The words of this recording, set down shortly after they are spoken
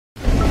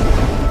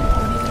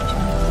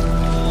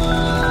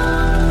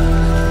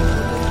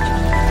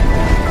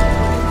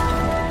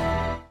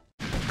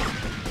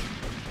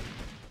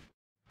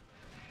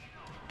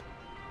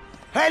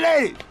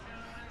ladies,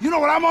 you know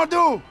what I'm gonna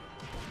do?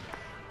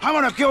 I'm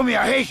gonna kill me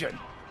a Haitian.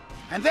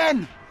 And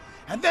then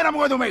I'm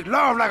going to make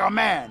love like a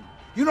man.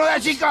 You know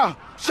that, chica?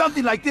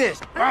 Something like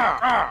this.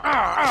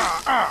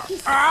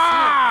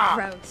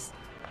 Gross.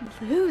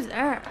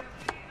 Loser.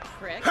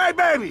 Prick. Hey,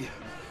 baby!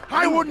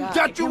 I wouldn't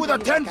touch you with a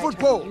 10-foot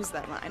pole.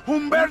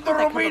 Umberto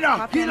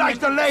Robina, he likes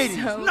the ladies,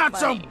 not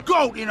some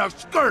goat in a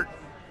skirt.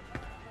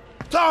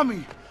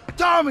 Tommy,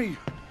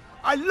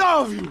 I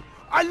love you.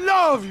 I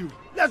love you.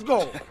 Let's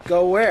go.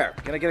 Go where?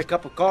 Can I get a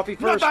cup of coffee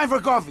first? No time for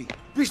coffee.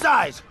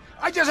 Besides,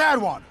 I just had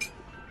one.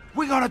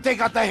 We're gonna take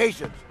out the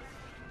Haitians.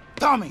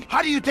 Tommy,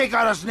 how do you take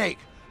out a snake?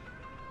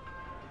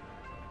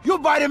 You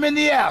bite him in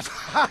the ass.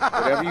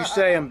 Whatever you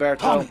say,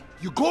 Umberto. Tommy,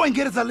 you go and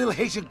get us a little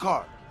Haitian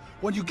car.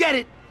 When you get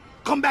it,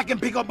 come back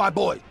and pick up my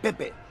boy,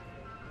 Pepe.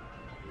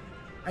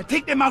 And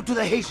take them out to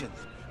the Haitians.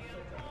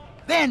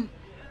 Then,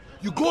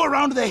 you go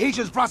around to the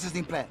Haitians'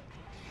 processing plant.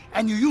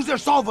 And you use their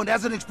solvent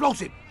as an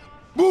explosive.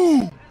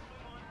 Boom!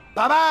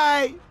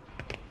 Bye-bye!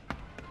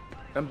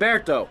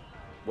 Umberto,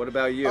 what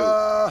about you?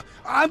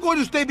 I'm going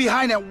to stay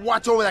behind and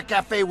watch over the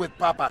cafe with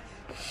Papa.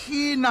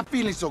 He's not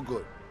feeling so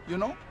good, you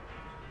know?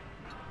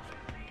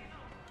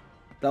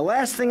 The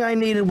last thing I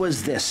needed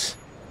was this.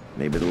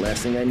 Maybe the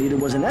last thing I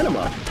needed was an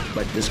enema,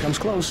 but this comes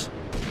close.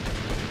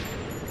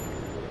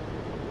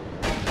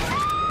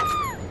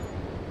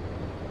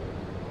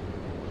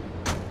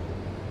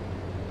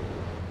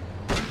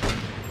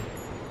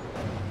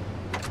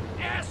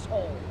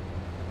 Asshole!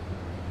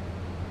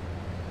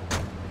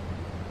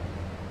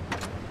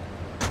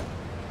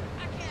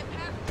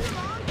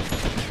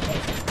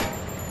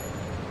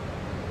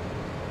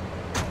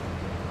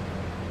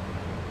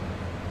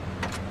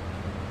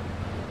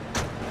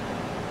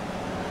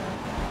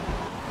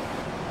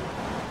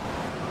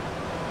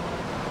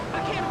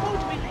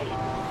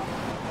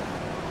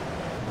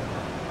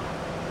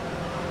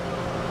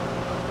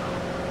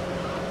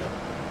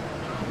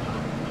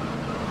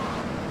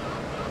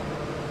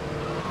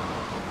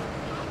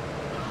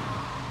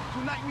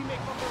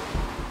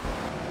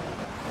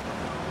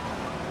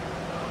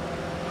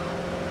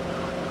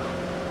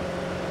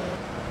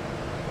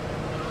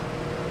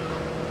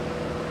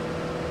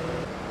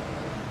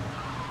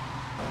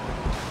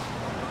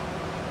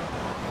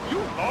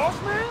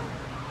 Lost, man?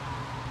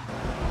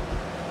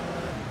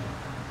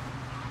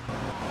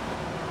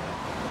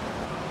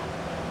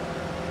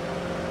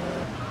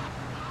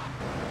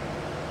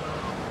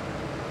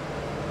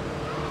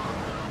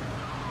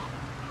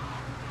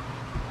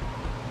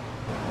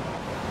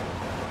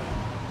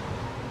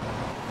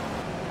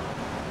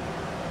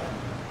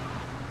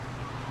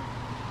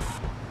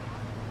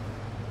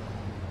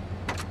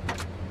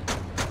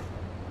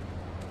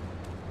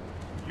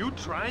 You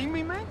trying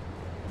me, man?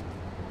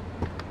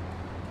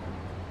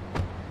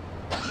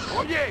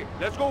 Oye,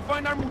 let's go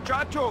find our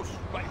muchachos.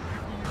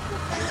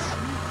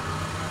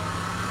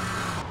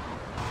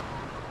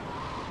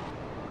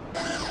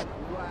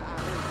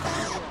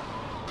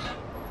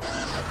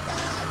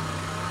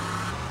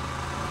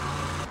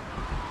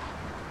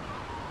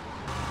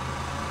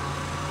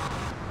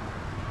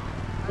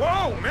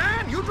 Whoa,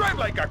 man, you drive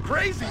like a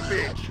crazy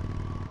bitch.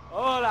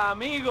 Hola,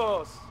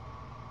 amigos.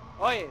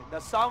 Oye, the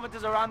solvent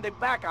is around the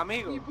back,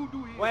 amigo.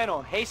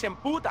 Bueno, Haitian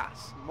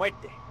putas,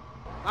 muerte.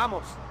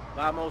 Vamos.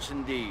 Vamos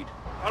indeed.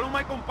 Follow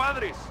my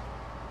compadres.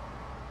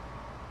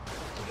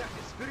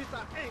 You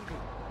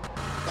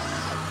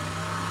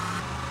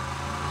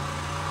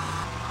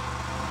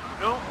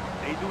know,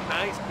 they do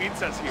nice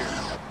pizzas here.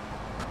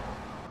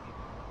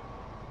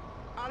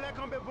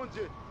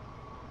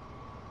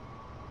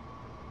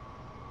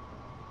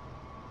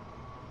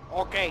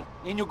 Okay,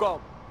 in you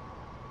go.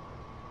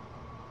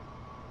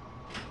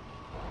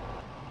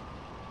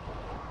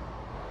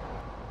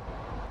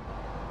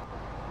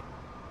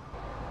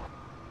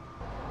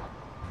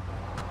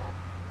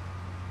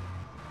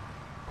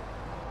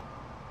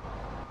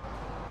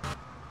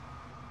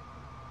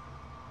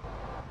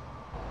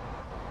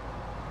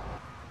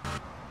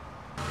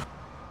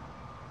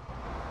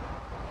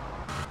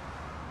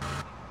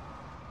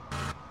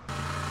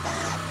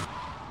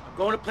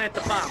 I'm going to plant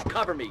the bomb.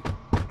 Cover me.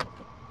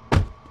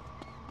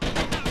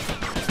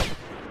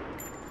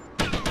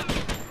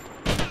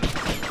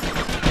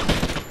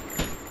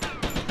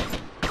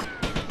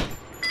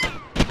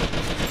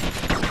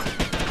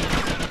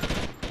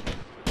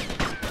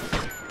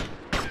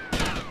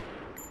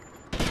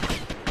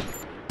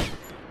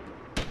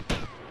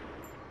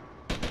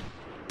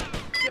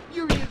 The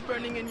fury is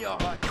burning in your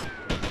heart.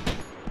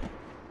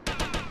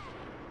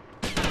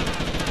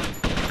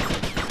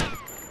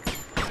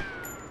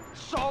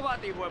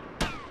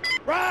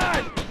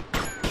 Run!